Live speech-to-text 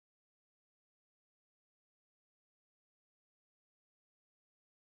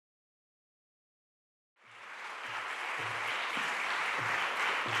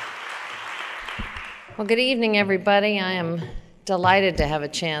Well, good evening, everybody. I am delighted to have a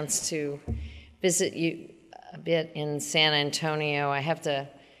chance to visit you a bit in San Antonio. I have to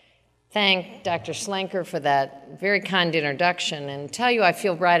thank Dr. Schlenker for that very kind introduction and tell you I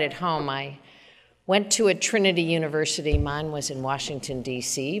feel right at home. I went to a Trinity University. Mine was in Washington,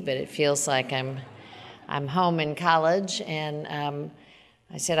 D.C., but it feels like I'm home in college. And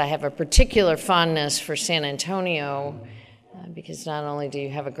I said I have a particular fondness for San Antonio because not only do you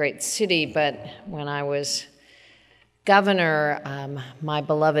have a great city, but when I was governor, my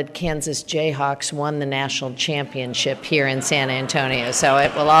beloved Kansas Jayhawks won the national championship here in San Antonio. So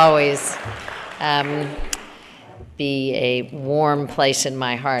it will always be a warm place in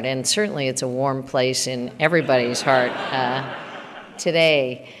my heart, and certainly it's a warm place in everybody's heart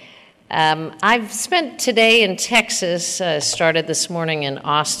today. I've spent today in Texas, started this morning in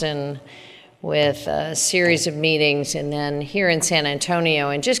Austin with a series of meetings, and then here in San Antonio,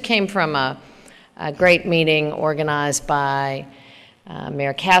 and just came from a great meeting organized by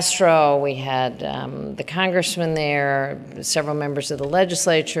Mayor Castro. We had the congressman there, several members of the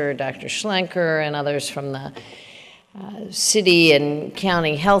legislature, Dr. Schlenker, and others from the city and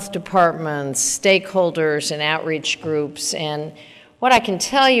county health departments, stakeholders, and outreach groups. And what I can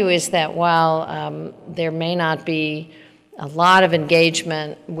tell you is that while there may not be a lot of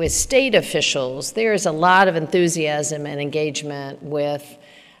engagement with state officials, there is a lot of enthusiasm and engagement with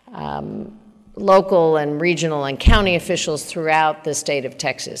local and regional and county officials throughout the state of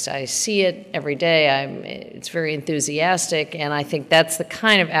Texas. I see it every day. It's very enthusiastic, and I think that's the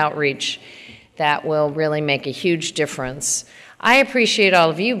kind of outreach that will really make a huge difference. I appreciate all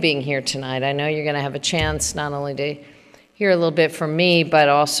of you being here tonight. I know you're going to have a chance not only to hear a little bit from me, but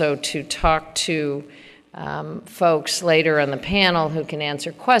also to talk to folks later on the panel who can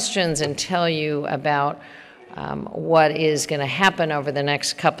answer questions and tell you about what is going to happen over the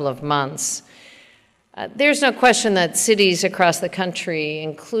next couple of months. There's no question that cities across the country,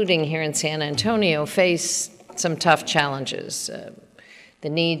 including here in San Antonio, face some tough challenges. The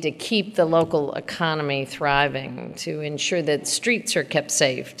need to keep the local economy thriving, to ensure that streets are kept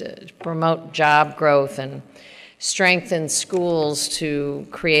safe, to promote job growth and strengthen schools to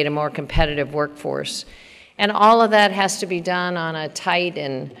create a more competitive workforce. And all of that has to be done on a tight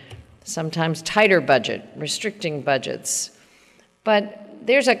and sometimes tighter budget, restricting budgets. But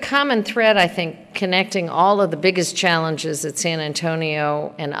there's a common thread, I think, connecting all of the biggest challenges that San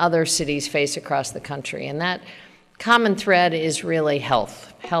Antonio and other cities face across the country. And that common thread is really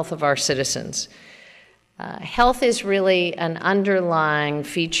health of our citizens. Health is really an underlying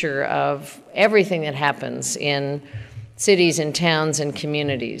feature of everything that happens in cities and towns and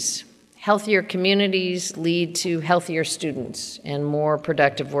communities. Healthier communities lead to healthier students and more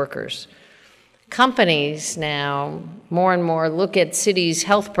productive workers. Companies now more and more look at cities'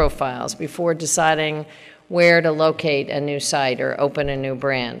 health profiles before deciding where to locate a new site or open a new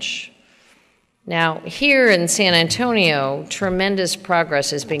branch. Now, here in San Antonio, tremendous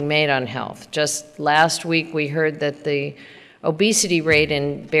progress is being made on health. Just last week, we heard that the obesity rate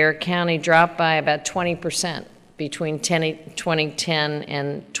in Bexar County dropped by about 20% between 2010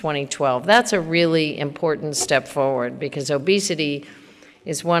 and 2012. That's a really important step forward because obesity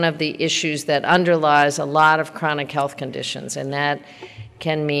is one of the issues that underlies a lot of chronic health conditions, and that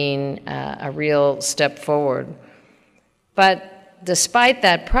can mean a real step forward. But despite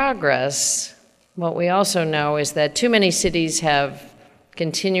that progress, what we also know is that too many cities have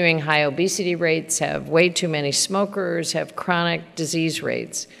continuing high obesity rates, have way too many smokers, have chronic disease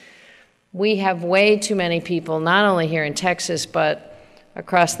rates. We have way too many people, not only here in Texas, but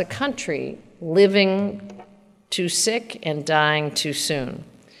across the country, living too sick and dying too soon.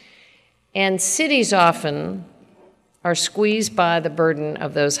 And cities often are squeezed by the burden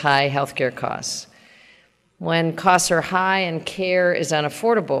of those high healthcare costs. When costs are high and care is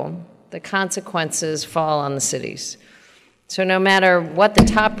unaffordable, the consequences fall on the cities. So no matter what the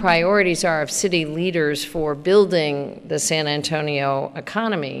top priorities are of city leaders for building the San Antonio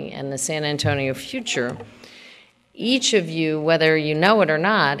economy and the San Antonio future, each of you, whether you know it or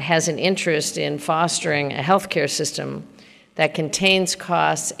not, has an interest in fostering a healthcare system that contains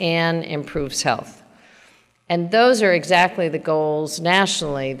costs and improves health. And those are exactly the goals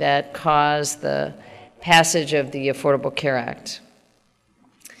nationally that caused the passage of the Affordable Care Act.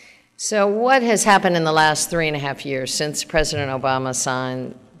 So what has happened in the last 3.5 years since President Obama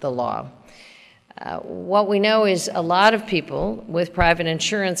signed the law? What we know is a lot of people with private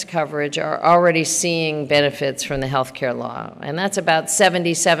insurance coverage are already seeing benefits from the health care law, and that's about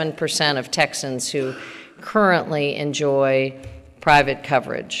 77% of Texans who currently enjoy private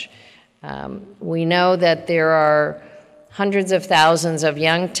coverage. We know that there are hundreds of thousands of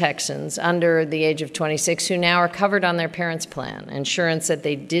young Texans under the age of 26 who now are covered on their parents' plan, insurance that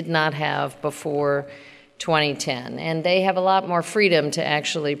they did not have before 2010. And they have a lot more freedom to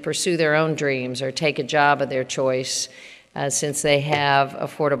actually pursue their own dreams or take a job of their choice since they have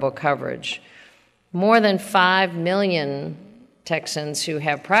affordable coverage. More than 5 million Texans who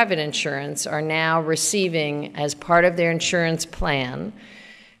have private insurance are now receiving, as part of their insurance plan,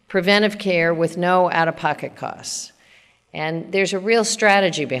 preventive care with no out-of-pocket costs. And there's a real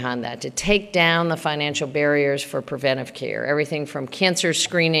strategy behind that, to take down the financial barriers for preventive care, everything from cancer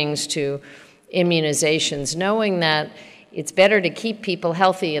screenings to immunizations, knowing that it's better to keep people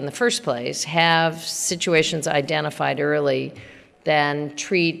healthy in the first place, have situations identified early, than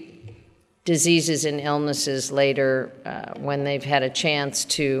treat diseases and illnesses later when they've had a chance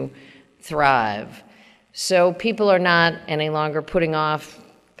to thrive. So people are not any longer putting off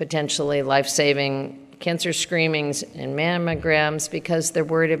potentially life-saving cancer screenings and mammograms because they're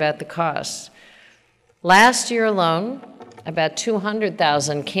worried about the costs. Last year alone, about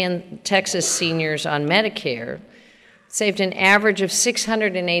 200,000 Texas seniors on Medicare saved an average of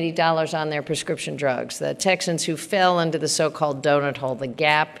 $680 on their prescription drugs. The Texans who fell into the so-called donut hole, the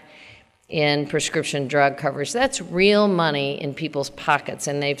gap in prescription drug coverage, that's real money in people's pockets,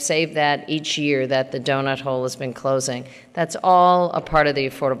 and they've saved that each year that the donut hole has been closing. That's all a part of the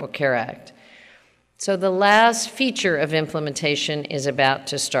Affordable Care Act. So the last feature of implementation is about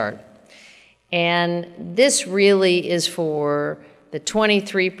to start. And this really is for the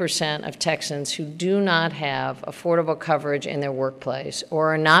 23% of Texans who do not have affordable coverage in their workplace,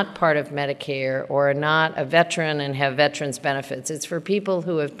 or are not part of Medicare, or are not a veteran and have veterans benefits. It's for people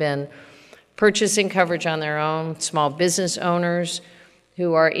who have been purchasing coverage on their own, small business owners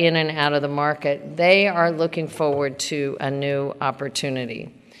who are in and out of the market. They are looking forward to a new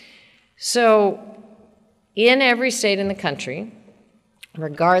opportunity. So in every state in the country,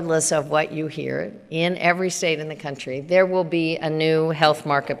 regardless of what you hear, in every state in the country, there will be a new health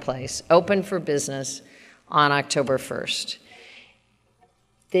marketplace open for business on October 1st.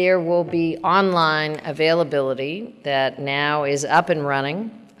 There will be online availability that now is up and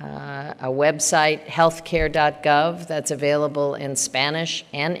running, a website, healthcare.gov, that's available in Spanish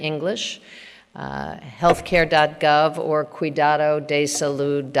and English. Healthcare.gov or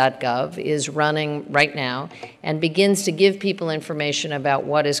cuidadodesalud.gov is running right now and begins to give people information about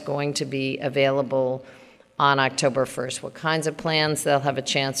what is going to be available on October 1st, what kinds of plans they'll have a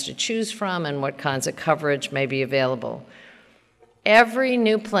chance to choose from, and what kinds of coverage may be available. Every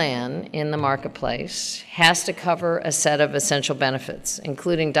new plan in the marketplace has to cover a set of essential benefits,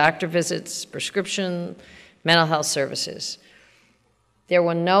 including doctor visits, prescription, mental health services. There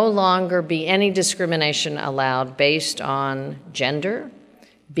will no longer be any discrimination allowed based on gender.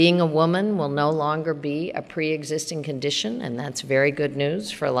 Being a woman will no longer be a pre-existing condition, and that's very good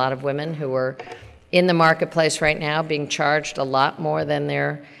news for a lot of women who are in the marketplace right now being charged a lot more than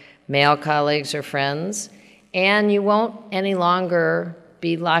their male colleagues or friends. And you won't any longer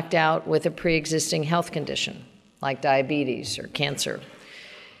be locked out with a pre-existing health condition like diabetes or cancer.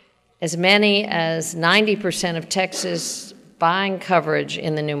 As many as 90% of Texas buying coverage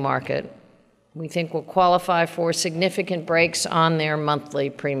in the new market, we think will qualify for significant breaks on their monthly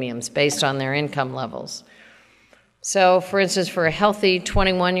premiums based on their income levels. So, for instance, for a healthy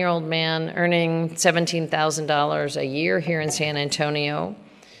 21-year-old man earning $17,000 a year here in San Antonio,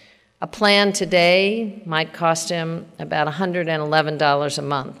 a plan today might cost him about $111 a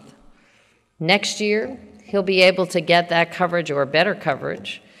month. Next year, he'll be able to get that coverage or better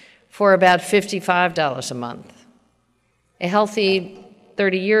coverage for about $55 a month. A healthy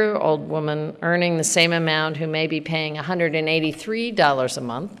 30-year-old woman earning the same amount who may be paying $183 a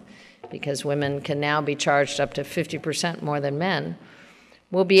month, because women can now be charged up to 50% more than men,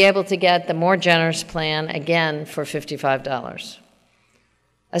 will be able to get the more generous plan again for $55.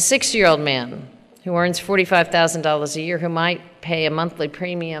 A 60-year-old man who earns $45,000 a year, who might pay a monthly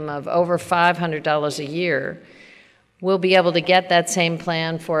premium of over $500 a year, will be able to get that same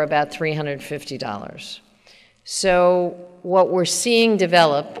plan for about $350. So what we're seeing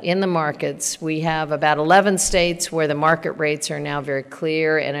develop in the markets, we have about 11 states where the market rates are now very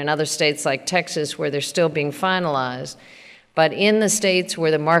clear, and in other states like Texas where they're still being finalized. But in the states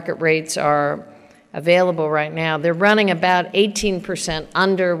where the market rates are available right now, they're running about 18%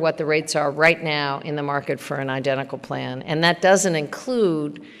 under what the rates are right now in the market for an identical plan. And that doesn't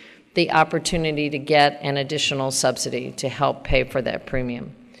include the opportunity to get an additional subsidy to help pay for that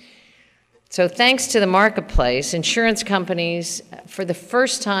premium. So thanks to the marketplace, insurance companies, for the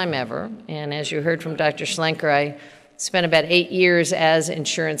first time ever, and as you heard from Dr. Schlenker, I spent about 8 years as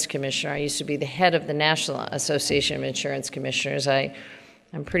insurance commissioner. I used to be the head of the National Association of Insurance Commissioners.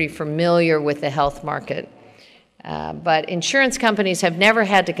 I'm pretty familiar with the health market. But insurance companies have never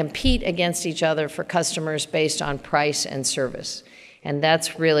had to compete against each other for customers based on price and service. And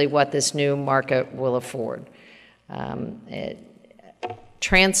that's really what this new market will afford.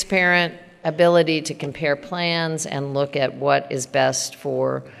 Transparent ability to compare plans and look at what is best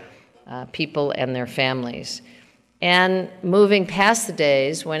for people and their families. And moving past the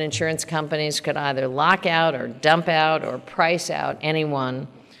days when insurance companies could either lock out or dump out or price out anyone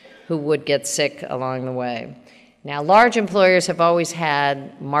who would get sick along the way. Now, large employers have always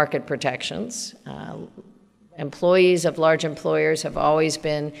had market protections. Employees of large employers have always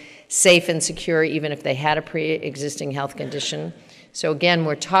been safe and secure even if they had a pre-existing health condition. So again,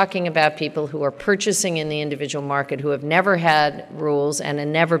 we're talking about people who are purchasing in the individual market who have never had rules and have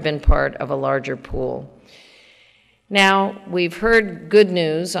never been part of a larger pool. Now, we've heard good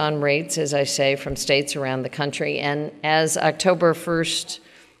news on rates, as I say, from states around the country, and as October 1st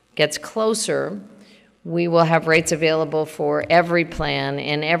gets closer, we will have rates available for every plan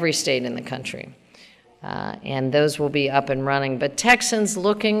in every state in the country, and those will be up and running. But Texans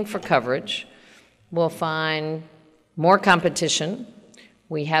looking for coverage will find more competition.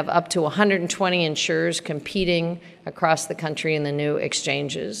 We have up to 120 insurers competing across the country in the new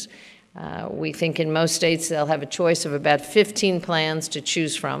exchanges. We think in most states they'll have a choice of about 15 plans to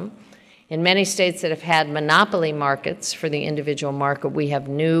choose from. In many states that have had monopoly markets for the individual market, we have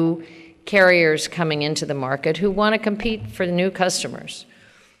new carriers coming into the market who want to compete for the new customers.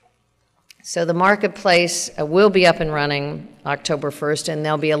 So the marketplace will be up and running October 1st, and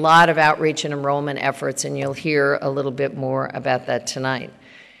there'll be a lot of outreach and enrollment efforts, and you'll hear a little bit more about that tonight.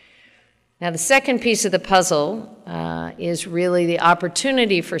 Now, the second piece of the puzzle is really the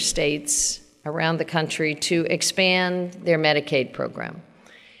opportunity for states around the country to expand their Medicaid program.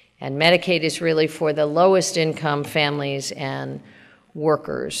 And Medicaid is really for the lowest income families and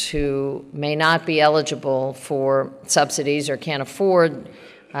workers who may not be eligible for subsidies or can't afford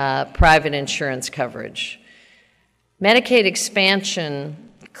private insurance coverage. Medicaid expansion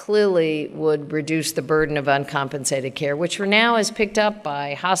clearly would reduce the burden of uncompensated care, which for now is picked up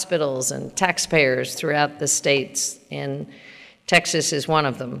by hospitals and taxpayers throughout the states, and Texas is one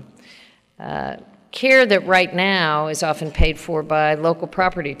of them. Care that right now is often paid for by local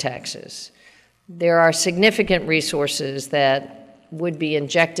property taxes. There are significant resources that would be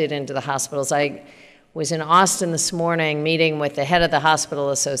injected into the hospitals. I was in Austin this morning meeting with the head of the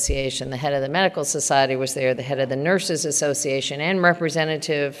Hospital Association, the head of the Medical Society was there, the head of the Nurses Association, and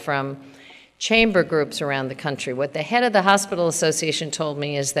representative from chamber groups around the country. What the head of the Hospital Association told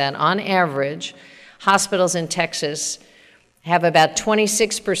me is that on average, hospitals in Texas have about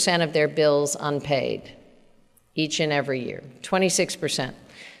 26% of their bills unpaid each and every year, 26%.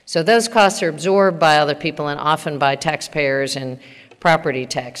 So those costs are absorbed by other people and often by taxpayers and property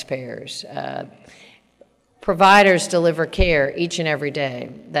taxpayers. Providers deliver care each and every day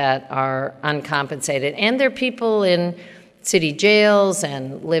that are uncompensated, and there are people in city jails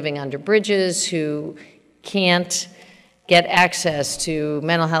and living under bridges who can't get access to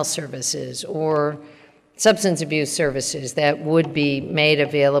mental health services or substance abuse services that would be made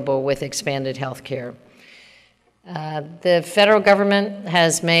available with expanded health care. The federal government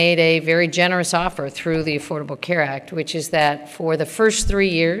has made a very generous offer through the Affordable Care Act, which is that for the first 3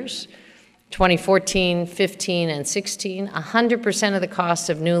 years, 2014, 15, and 16, 100% of the cost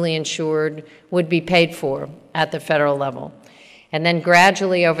of newly insured would be paid for at the federal level. And then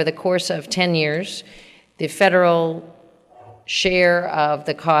gradually over the course of 10 years, the federal share of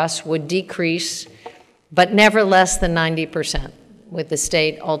the costs would decrease, but never less than 90%, with the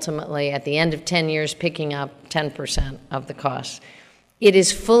state ultimately at the end of 10 years picking up 10% of the costs. It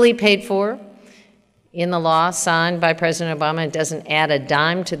is fully paid for in the law signed by President Obama. It doesn't add a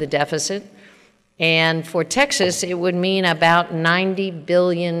dime to the deficit. And for Texas, it would mean about $90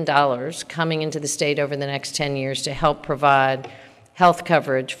 billion coming into the state over the next 10 years to help provide health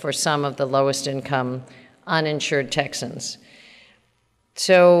coverage for some of the lowest income uninsured Texans.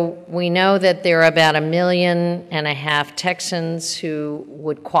 So we know that there are about 1.5 million Texans who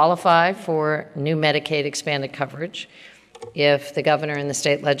would qualify for new Medicaid expanded coverage if the governor and the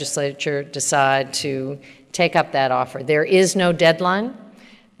state legislature decide to take up that offer. There is no deadline.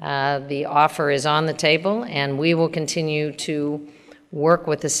 The offer is on the table, and we will continue to work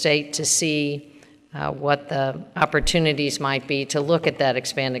with the state to see what the opportunities might be to look at that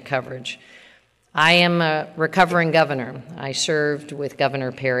expanded coverage. I am a recovering governor. I served with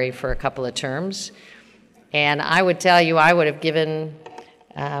Governor Perry for a couple of terms, and I would tell you I would have given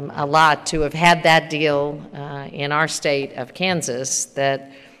a lot to have had that deal in our state of Kansas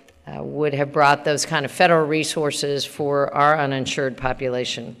that would have brought those kind of federal resources for our uninsured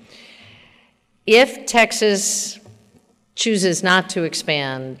population. If Texas chooses not to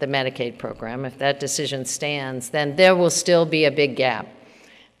expand the Medicaid program, if that decision stands, then there will still be a big gap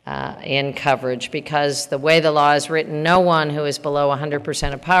in coverage, because the way the law is written, no one who is below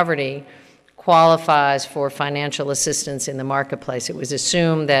 100% of poverty qualifies for financial assistance in the marketplace. It was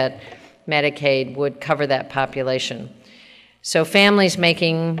assumed that Medicaid would cover that population. So families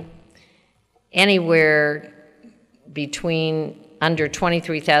making anywhere between under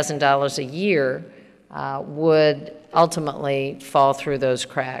 $23,000 a year would ultimately fall through those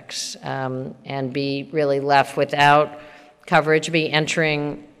cracks and be really left without coverage, be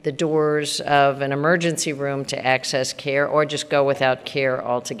entering the doors of an emergency room to access care, or just go without care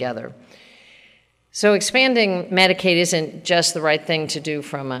altogether. So expanding Medicaid isn't just the right thing to do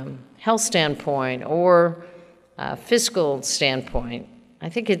from a health standpoint or a fiscal standpoint. I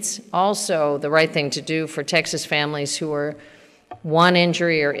think it's also the right thing to do for Texas families who are one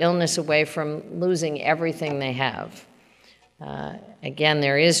injury or illness away from losing everything they have. Again,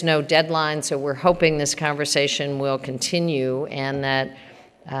 there is no deadline, so we're hoping this conversation will continue, and that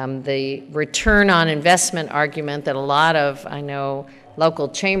the return on investment argument that a lot of, I know, local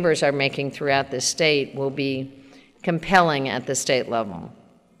chambers are making throughout the state will be compelling at the state level.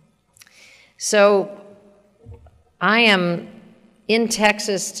 So I am in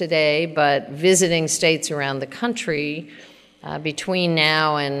Texas today, but visiting states around the country between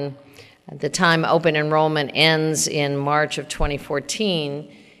now and the time open enrollment ends in March of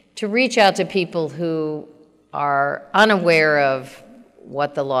 2014, to reach out to people who are unaware of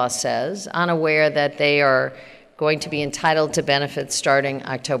what the law says, unaware that they are going to be entitled to benefits starting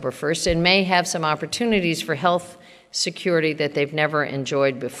October 1st, and may have some opportunities for health security that they've never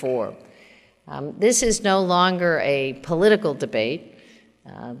enjoyed before. This is no longer a political debate.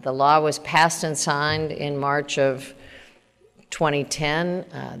 The law was passed and signed in March of 2010.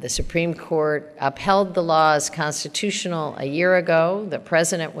 The Supreme Court upheld the law as constitutional a year ago. The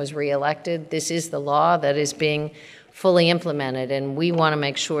president was reelected. This is the law that is being fully implemented, and we want to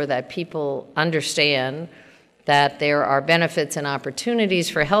make sure that people understand that there are benefits and opportunities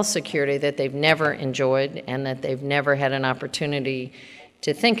for health security that they've never enjoyed and that they've never had an opportunity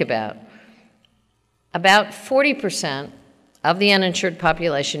to think about. About 40% of the uninsured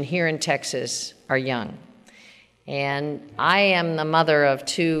population here in Texas are young. And I am the mother of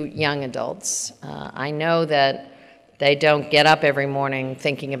 2 young adults. I know that they don't get up every morning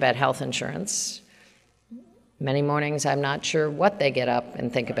thinking about health insurance. Many mornings I'm not sure what they get up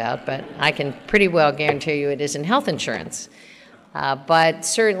and think about, but I can pretty well guarantee you it isn't health insurance. But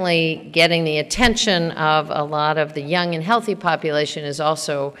certainly getting the attention of a lot of the young and healthy population is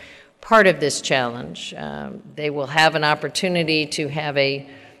also part of this challenge. They will have an opportunity to have a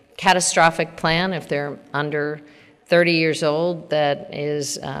catastrophic plan if they're under 30 years old that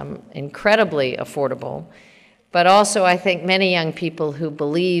is incredibly affordable. But also I think many young people who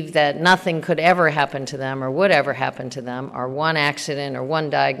believe that nothing could ever happen to them or would ever happen to them are one accident or one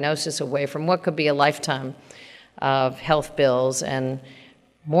diagnosis away from what could be a lifetime of health bills, and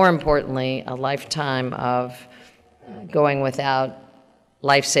more importantly, a lifetime of going without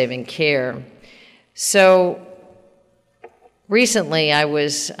life-saving care. So recently I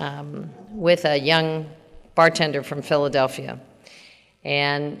was with a young bartender from Philadelphia,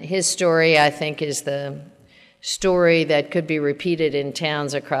 and his story, I think, is the story that could be repeated in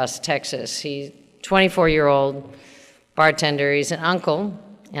towns across Texas. He's a 24-year-old bartender. He's an uncle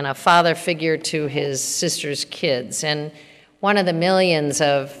and a father figure to his sister's kids, and one of the millions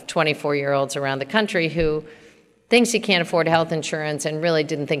of 24-year-olds around the country who thinks he can't afford health insurance and really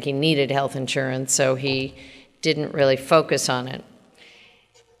didn't think he needed health insurance, so he didn't really focus on it.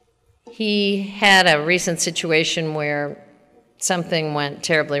 He had a recent situation where something went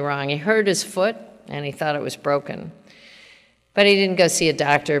terribly wrong. He hurt his foot, and he thought it was broken. But he didn't go see a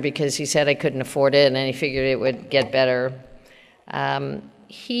doctor because he said I couldn't afford it, and he figured it would get better.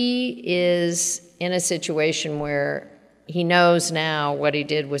 He is in a situation where he knows now what he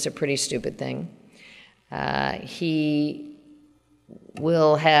did was a pretty stupid thing. He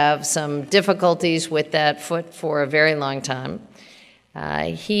will have some difficulties with that foot for a very long time.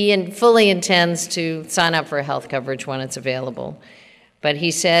 He fully intends to sign up for health coverage when it's available, but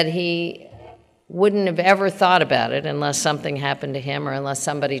he said he wouldn't have ever thought about it unless something happened to him or unless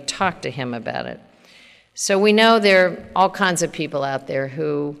somebody talked to him about it. So we know there are all kinds of people out there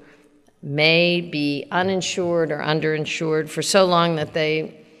who may be uninsured or underinsured for so long that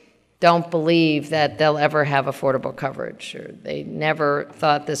they don't believe that they'll ever have affordable coverage, or they never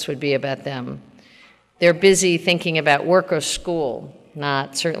thought this would be about them. They're busy thinking about work or school,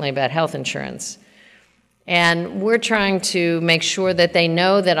 not certainly about health insurance. And we're trying to make sure that they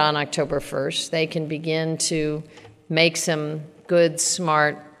know that on October 1st, they can begin to make some good,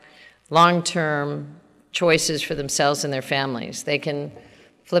 smart, long-term choices for themselves and their families. They can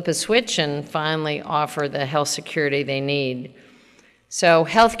flip a switch and finally offer the health security they need. So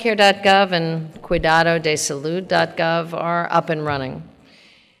healthcare.gov and cuidadodesalud.gov are up and running.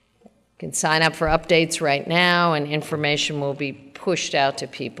 You can sign up for updates right now, and information will be pushed out to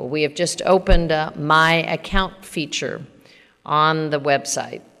people. We have just opened a My Account feature on the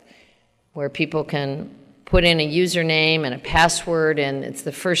website where people can put in a username and a password, and it's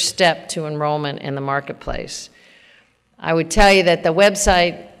the first step to enrollment in the marketplace. I would tell you that the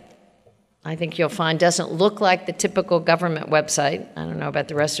website, I think you'll find, doesn't look like the typical government website. I don't know about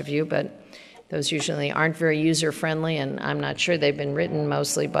the rest of you, but those usually aren't very user-friendly, and I'm not sure they've been written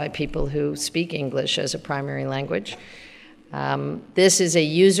mostly by people who speak English as a primary language. This is a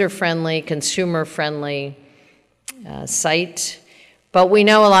user-friendly, consumer-friendly site, but we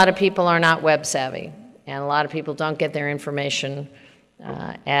know a lot of people are not web-savvy, and a lot of people don't get their information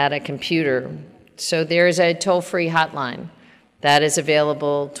at a computer. So there's a toll-free hotline that is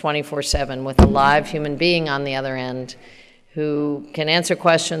available 24/7 with a live human being on the other end who can answer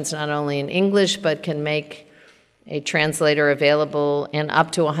questions not only in English, but can make a translator available in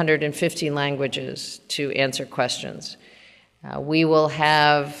up to 150 languages to answer questions. We will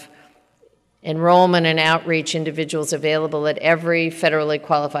have enrollment and outreach individuals available at every federally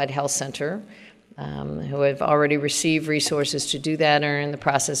qualified health center who have already received resources to do that and are in the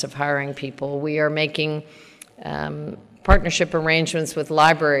process of hiring people. We are making partnership arrangements with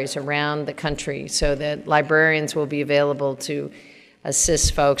libraries around the country so that librarians will be available to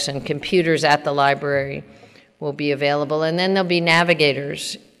assist folks, and computers at the library will be available. And then there'll be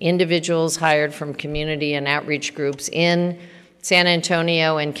navigators, individuals hired from community and outreach groups in San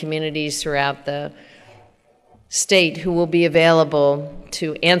Antonio and communities throughout the state who will be available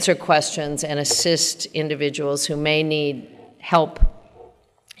to answer questions and assist individuals who may need help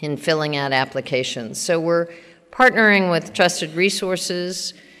in filling out applications. So we're partnering with trusted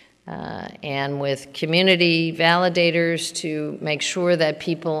resources and with community validators to make sure that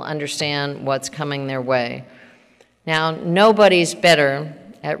people understand what's coming their way. Now, nobody's better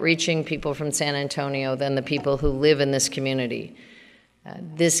at reaching people from San Antonio than the people who live in this community.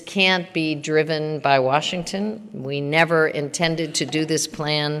 This can't be driven by Washington. We never intended to do this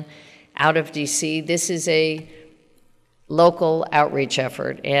plan out of DC. This is a local outreach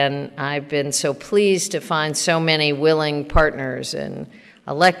effort, and I've been so pleased to find so many willing partners and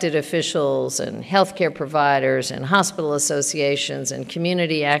elected officials and healthcare providers and hospital associations and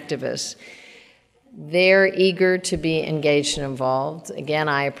community activists. They're eager to be engaged and involved. Again,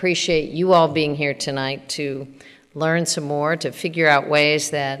 I appreciate you all being here tonight to learn some more, to figure out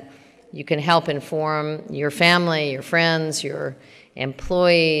ways that you can help inform your family, your friends, your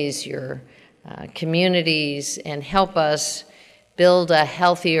employees, your communities, and help us build a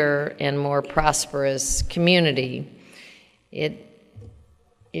healthier and more prosperous community.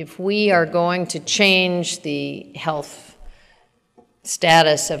 If we are going to change the health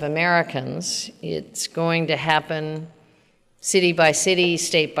status of Americans, it's going to happen city by city,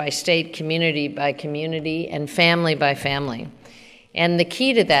 state by state, community by community, and family by family. And the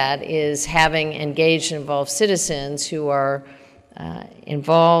key to that is having engaged and involved citizens who are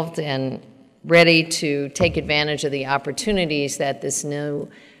involved and ready to take advantage of the opportunities that this new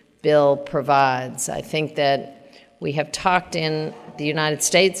bill provides. I think that we have talked in the United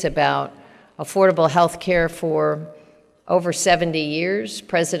States about affordable health care for over 70 years.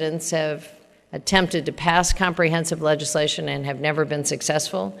 Presidents have attempted to pass comprehensive legislation and have never been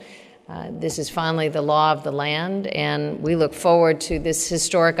successful. This is finally the law of the land, and we look forward to this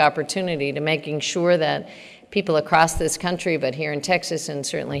historic opportunity to making sure that people across this country, but here in Texas and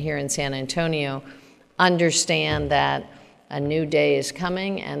certainly here in San Antonio, understand that a new day is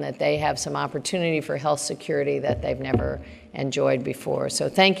coming and that they have some opportunity for health security that they've never enjoyed before. So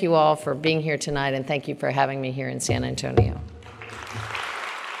thank you all for being here tonight, and thank you for having me here in San Antonio.